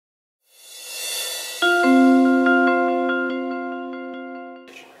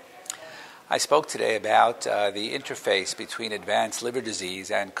I spoke today about the interface between advanced liver disease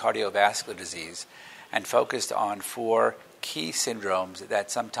and cardiovascular disease and focused on 4 key syndromes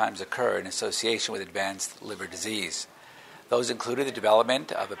that sometimes occur in association with advanced liver disease. Those included the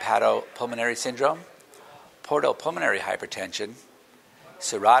development of hepatopulmonary syndrome, portopulmonary hypertension,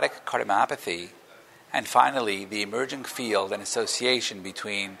 cirrhotic cardiomyopathy, and finally the emerging field and association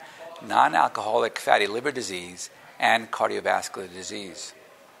between non-alcoholic fatty liver disease and cardiovascular disease.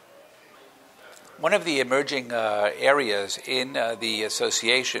 One of the emerging areas in the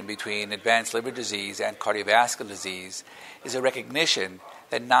association between advanced liver disease and cardiovascular disease is a recognition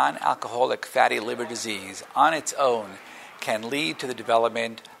that non-alcoholic fatty liver disease on its own can lead to the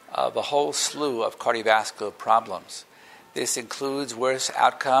development of a whole slew of cardiovascular problems. This includes worse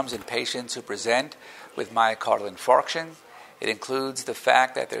outcomes in patients who present with myocardial infarction. It includes the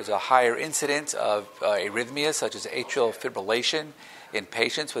fact that there's a higher incidence of arrhythmias such as atrial fibrillation in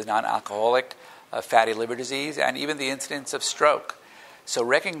patients with non-alcoholic fatty liver disease, and even the incidence of stroke. So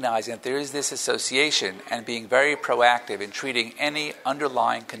recognizing that there is this association and being very proactive in treating any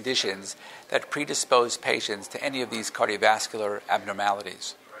underlying conditions that predispose patients to any of these cardiovascular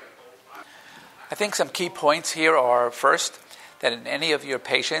abnormalities. I think some key points here are, first, that in any of your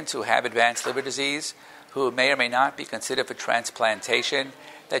patients who have advanced liver disease, who may or may not be considered for transplantation,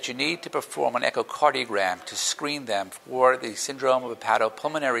 that you need to perform an echocardiogram to screen them for the syndrome of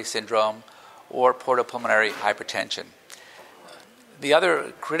hepatopulmonary syndrome or portopulmonary hypertension. The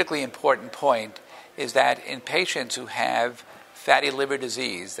other critically important point is that in patients who have fatty liver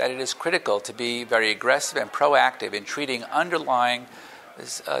disease, that it is critical to be very aggressive and proactive in treating underlying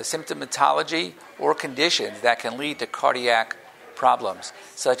symptomatology or conditions that can lead to cardiac problems,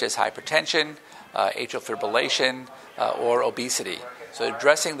 such as hypertension, atrial fibrillation, or obesity. So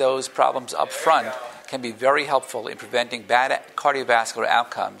addressing those problems up front can be very helpful in preventing bad cardiovascular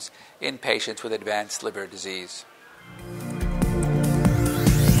outcomes in patients with advanced liver disease.